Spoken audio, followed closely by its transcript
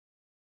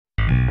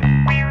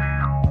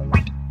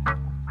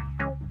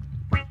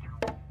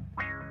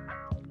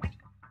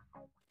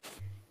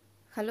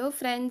Hello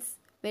friends,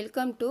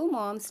 welcome to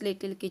moms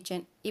little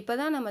kitchen. இப்போ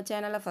தான் நம்ம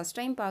சேனலை ஃபஸ்ட்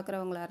டைம்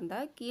பார்க்குறவங்களா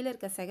இருந்தால் கீழே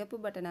இருக்க சிகப்பு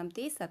பட்டன்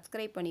அமைத்தி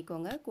சப்ஸ்கிரைப்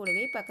பண்ணிக்கோங்க.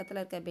 கூடவே பக்கத்தில்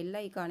இருக்க பெல்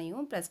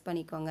ஐக்கானையும் ப்ரெஸ்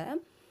பண்ணிக்கோங்க.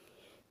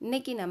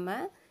 இன்றைக்கி நம்ம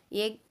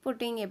எக்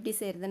புட்டிங் எப்படி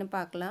செய்கிறதுன்னு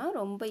பார்க்கலாம்.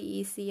 ரொம்ப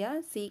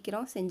ஈஸியாக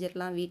சீக்கிரம்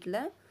செஞ்சிடலாம். வீட்டில்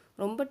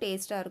ரொம்ப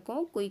டேஸ்ட்டாக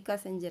இருக்கும். குயிக்காக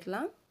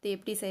செஞ்சிடலாம். இது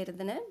எப்படி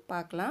செய்கிறதுன்னு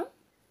பார்க்கலாம்.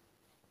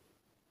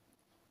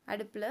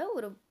 அடுப்பில்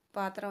ஒரு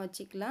பாத்திரம்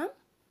வச்சுக்கலாம்.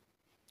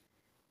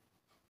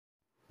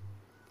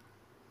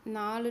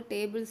 4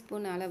 டேபிள்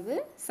ஸ்பூன் அளவு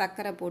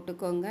சர்க்கரை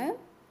போட்டுக்கோங்க.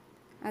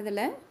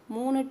 அதில்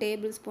 3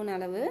 டேபிள் ஸ்பூன்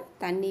அளவு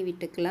தண்ணி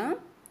விட்டுக்கலாம்.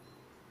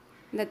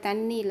 இந்த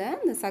தண்ணியில்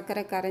இந்த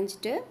சர்க்கரை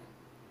கரைஞ்சிட்டு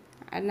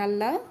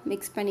நல்லா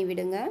மிக்ஸ் பண்ணி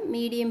விடுங்க.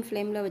 மீடியம்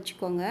ஃப்ளேமில்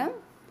வச்சுக்கோங்க.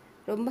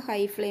 ரொம்ப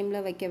ஹை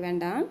ஃப்ளேமில் வைக்க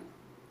வேண்டாம்.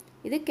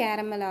 இது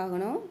கேரமல்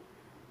ஆகணும்.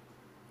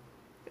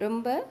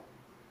 ரொம்ப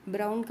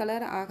ப்ரௌன்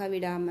கலர் ஆக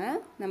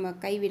விடாமல் நம்ம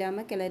கை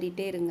விடாமல்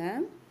கிளறிட்டே இருங்க.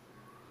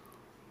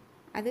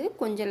 அது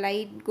கொஞ்சம்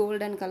லைட்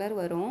கோல்டன்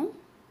கலர் வரும்.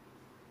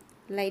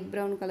 லைட்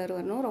ப்ரௌன் கலர்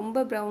வரணும்.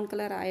 ரொம்ப ப்ரௌன்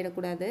கலர்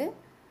ஆகிடக்கூடாது.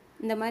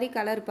 இந்த மாதிரி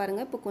கலர்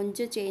பாருங்கள். இப்போ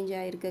கொஞ்சம் சேஞ்ச்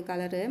ஆகிருக்கு,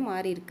 கலரு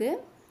மாறி இருக்கு.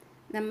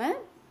 நம்ம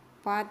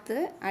பார்த்து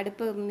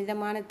அடுப்பு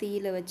மிதமான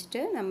தீயில்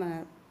வச்சுட்டு நம்ம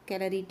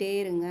கிளறிட்டே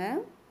இருங்க.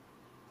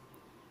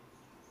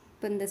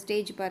 இப்போ இந்த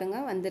ஸ்டேஜ்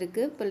பாருங்கள்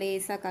வந்திருக்கு. இப்போ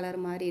லேசாக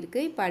கலர் மாறி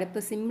இருக்குது. இப்போ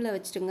அடுப்பு சிம்மில்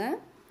வச்சுட்டுங்க.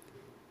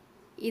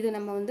 இது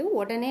நம்ம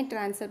உடனே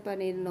ட்ரான்ஸ்ஃபர்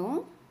பண்ணிடணும்,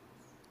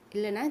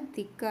 இல்லைன்னா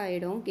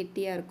திக்காகிடும்,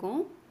 கெட்டியாக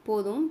இருக்கும்.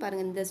 போதும்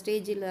பாருங்கள். இந்த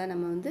ஸ்டேஜில்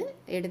நம்ம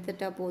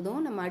எடுத்துட்டால் போதும்.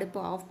 நம்ம அடுப்பை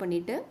ஆஃப்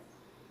பண்ணிவிட்டு,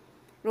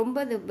 ரொம்ப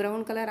அது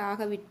ப்ரௌன் கலர்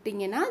ஆக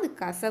விட்டிங்கன்னா அது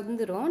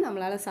கசந்துடும்,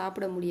 நம்மளால்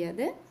சாப்பிட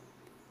முடியாது.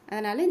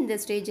 அதனால் இந்த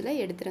ஸ்டேஜில்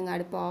எடுத்துருங்க.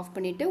 அடுப்பை ஆஃப்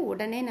பண்ணிவிட்டு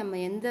உடனே நம்ம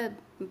எந்த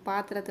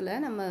பாத்திரத்தில்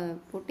நம்ம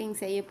புட்டிங்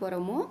செய்ய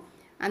போகிறோமோ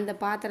அந்த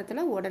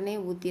பாத்திரத்தில் உடனே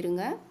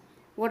ஊற்றிடுங்க.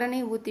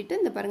 உடனே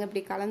ஊற்றிட்டு இந்த பாருங்கள்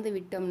இப்படி கலந்து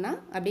விட்டோம்னா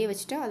அப்படியே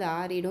வச்சுட்டா அது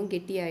ஆறிடும்,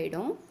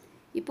 கெட்டியாகிடும்.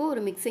 இப்போது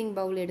ஒரு மிக்சிங்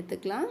பவுல்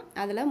எடுத்துக்கலாம்.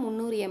 அதில்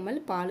 300 ml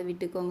பால்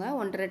விட்டுக்கோங்க.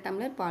 1.5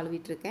 டம்ளர் பால்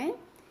விட்டுருக்கேன்.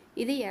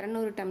 இது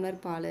 200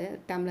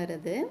 டம்ளர்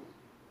அது.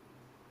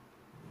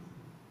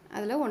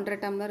 அதில் 1.5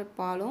 டம்ளர்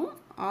பாலும்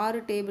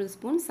 6 டேபிள்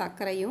ஸ்பூன்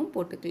சர்க்கரையும்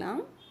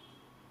போட்டுக்கலாம்.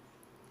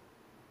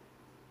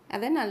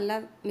 அதை நல்லா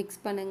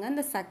மிக்ஸ் பண்ணுங்கள்.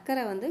 அந்த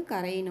சர்க்கரை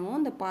கரையணும்,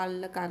 அந்த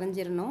பாலில்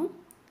கரைஞ்சிடணும்.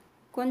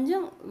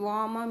 கொஞ்சம்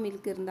வார்மாக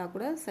மில்க் இருந்தால்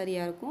கூட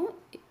சரியாக இருக்கும்.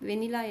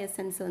 வெனிலா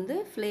எசன்ஸ்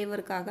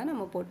ஃப்ளேவருக்காக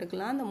நம்ம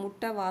போட்டுக்கலாம். அந்த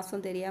முட்டை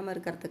வாசம் தெரியாமல்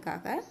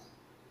இருக்கிறதுக்காக.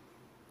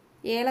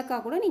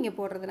 ஏலக்காய் கூட நீங்கள்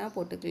போடுறதுனா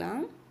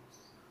போட்டுக்கலாம்.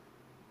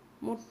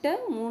 முட்டை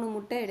 3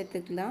 முட்டை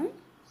எடுத்துக்கலாம்.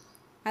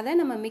 அதை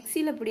நம்ம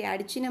மிக்சியில் இப்படி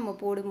அடித்து நம்ம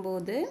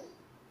போடும்போது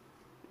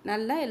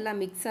நல்லா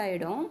எல்லாம் மிக்ஸ்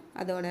ஆகிடும்.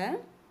 அதோட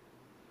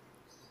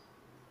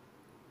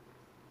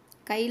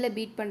கையில்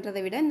பீட்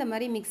பண்ணுறதை விட இந்த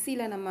மாதிரி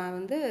மிக்சியில் நம்ம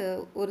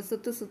ஒரு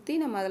சுற்றி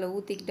நம்ம அதில்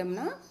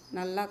ஊற்றிக்கிட்டோம்னா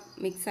நல்லா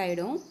மிக்ஸ்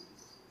ஆகிடும்,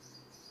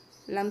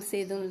 லம்ஸ்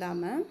எதுவும்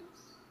இல்லாமல்.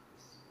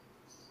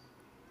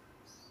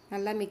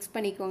 நல்லா மிக்ஸ்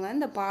பண்ணிக்கோங்க.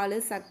 இந்த பால்,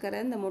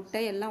 சர்க்கரை, இந்த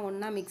முட்டை எல்லாம்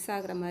ஒன்றா மிக்ஸ்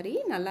ஆகிற மாதிரி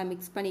நல்லா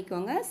மிக்ஸ்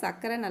பண்ணிக்கோங்க.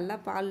 சர்க்கரை நல்லா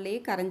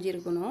பால்லேயே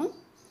கரைஞ்சிருக்கணும்.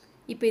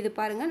 இப்போ இது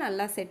பாருங்கள்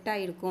நல்லா செட்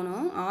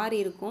ஆகிருக்கணும், ஆறி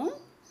இருக்கும்.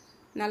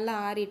 நல்லா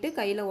ஆறிட்டு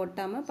கையில்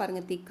ஒட்டாமல்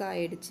பாருங்கள் திக்காக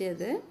ஆகிடுச்சு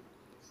அது.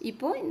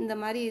 இப்போது இந்த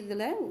மாதிரி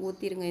இதில்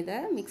ஊற்றிடுங்க. இதை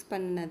மிக்ஸ்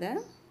பண்ணதை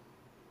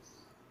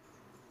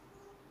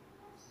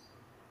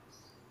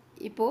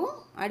இப்போது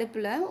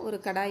அடுப்பில் ஒரு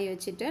கடாயை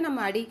வச்சுட்டு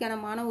நம்ம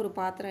அடிக்கனமான ஒரு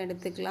பாத்திரம்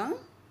எடுத்துக்கலாம்.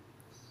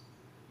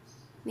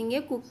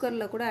 நீங்கள்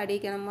குக்கரில் கூட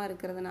அடிக்கனமாக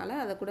இருக்கிறதுனால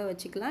அதை கூட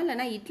வச்சுக்கலாம்,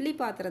 இல்லைனா இட்லி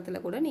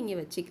பாத்திரத்தில் கூட நீங்கள்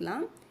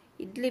வச்சுக்கலாம்.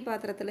 இட்லி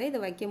பாத்திரத்தில்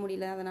இதை வைக்க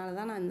முடியல, அதனால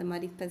தான் நான் இந்த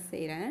மாதிரி இப்போ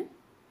செய்கிறேன்.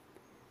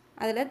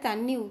 அதில்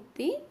தண்ணி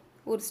ஊற்றி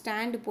ஒரு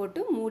ஸ்டாண்டு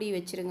போட்டு மூடி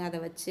வச்சுருங்க.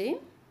 அதை வச்சு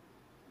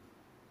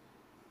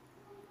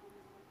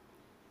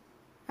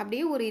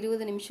அப்படியே ஒரு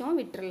 20 நிமிஷம்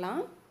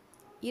விட்டுறலாம்.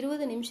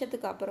 20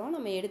 நிமிஷத்துக்கு அப்புறம்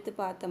நம்ம எடுத்து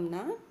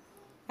பார்த்தோம்னா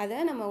அதை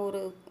நம்ம ஒரு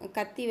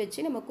கத்தி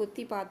வச்சு நம்ம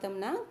குத்தி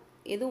பார்த்தோம்னா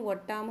எதுவும்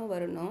ஒட்டாமல்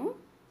வரணும்.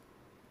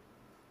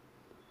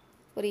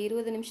 ஒரு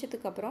 20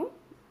 நிமிஷத்துக்கு அப்புறம்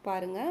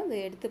பாருங்கள்,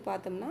 அதை எடுத்து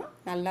பார்த்தோம்னா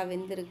நல்லா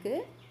வெந்திருக்கு.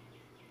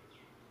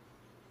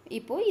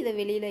 இப்போது இதை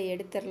வெளியில்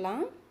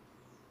எடுத்துடலாம்.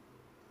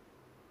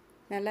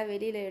 நல்லா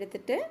வெளியில்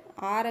எடுத்துட்டு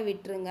ஆற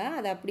விட்டுருங்க.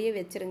 அதை அப்படியே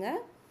வச்சுருங்க.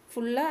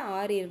 ஃபுல்லாக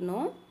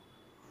ஆறிடணும்.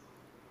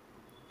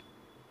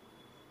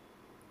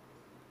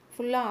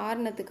 ஃபுல்லாக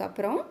ஆறினதுக்கு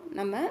அப்புறம்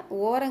நம்ம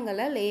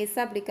ஓரங்களை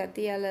லேசாக அப்படி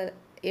கத்தியால்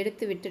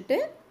எடுத்து விட்டுட்டு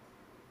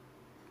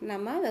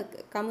நம்ம அதை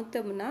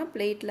கமுத்தோம்னா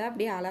பிளேட்டில்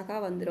அப்படியே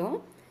அழகாக வந்துடும்.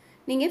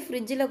 நீங்கள்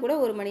ஃப்ரிட்ஜில் கூட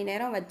 1 மணி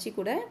நேரம் வச்சு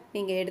கூட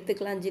நீங்கள்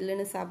எடுத்துக்கலாம்.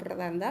 ஜில்லுன்னு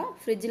சாப்பிட்றதா இருந்தால்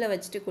ஃப்ரிட்ஜில்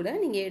வச்சுட்டு கூட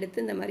நீங்கள்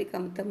எடுத்து இந்த மாதிரி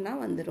கமுத்தோம்னா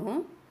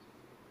வந்துடும்.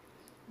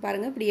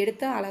 பாருங்கள் இப்படி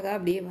எடுத்தால் அழகாக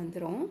அப்படியே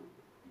வந்துடும்.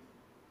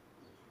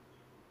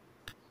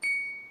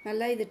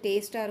 நல்லா இது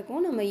டேஸ்ட்டாக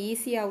இருக்கும். நம்ம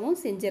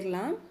ஈஸியாகவும்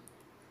செஞ்சிடலாம்.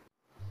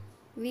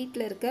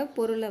 வீட்டில் இருக்க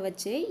பொருளை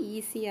வச்சு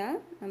ஈஸியாக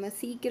நம்ம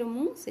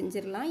சீக்கிரமும்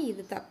செஞ்சிடலாம்.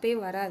 இது தப்பே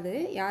வராது,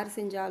 யார்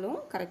செஞ்சாலும்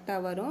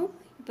கரெக்டாக வரும்.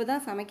 இப்போ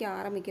தான் சமைக்க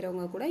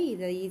ஆரம்பிக்கிறவங்க கூட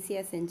இதை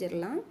ஈஸியாக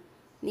செஞ்சிடலாம்.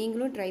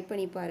 நீங்களும் ட்ரை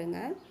பண்ணி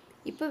பாருங்கள்.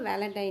 இப்போ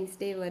வேலண்டைன்ஸ்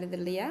டே வருது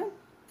இல்லையா,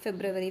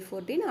 February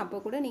 14. அப்போ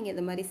கூட நீங்கள்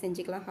இந்த மாதிரி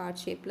செஞ்சுக்கலாம்.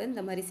 ஹார்ட் ஷேப்பில்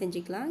இந்த மாதிரி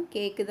செஞ்சுக்கலாம்.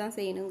 கேக்கு தான்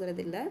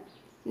செய்யணுங்கிறது இல்லை,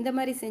 இந்த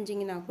மாதிரி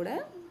செஞ்சிங்கன்னா கூட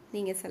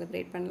நீங்கள்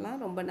செலிப்ரேட் பண்ணலாம்.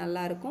 ரொம்ப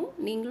நல்லாயிருக்கும்.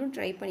 நீங்களும்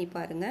ட்ரை பண்ணி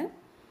பாருங்கள்.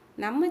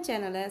 நம்ம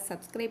சேனலை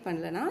சப்ஸ்கிரைப்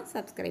பண்ணலைன்னா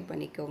சப்ஸ்கிரைப்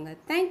பண்ணிக்கோங்க.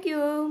 தேங்க்யூ.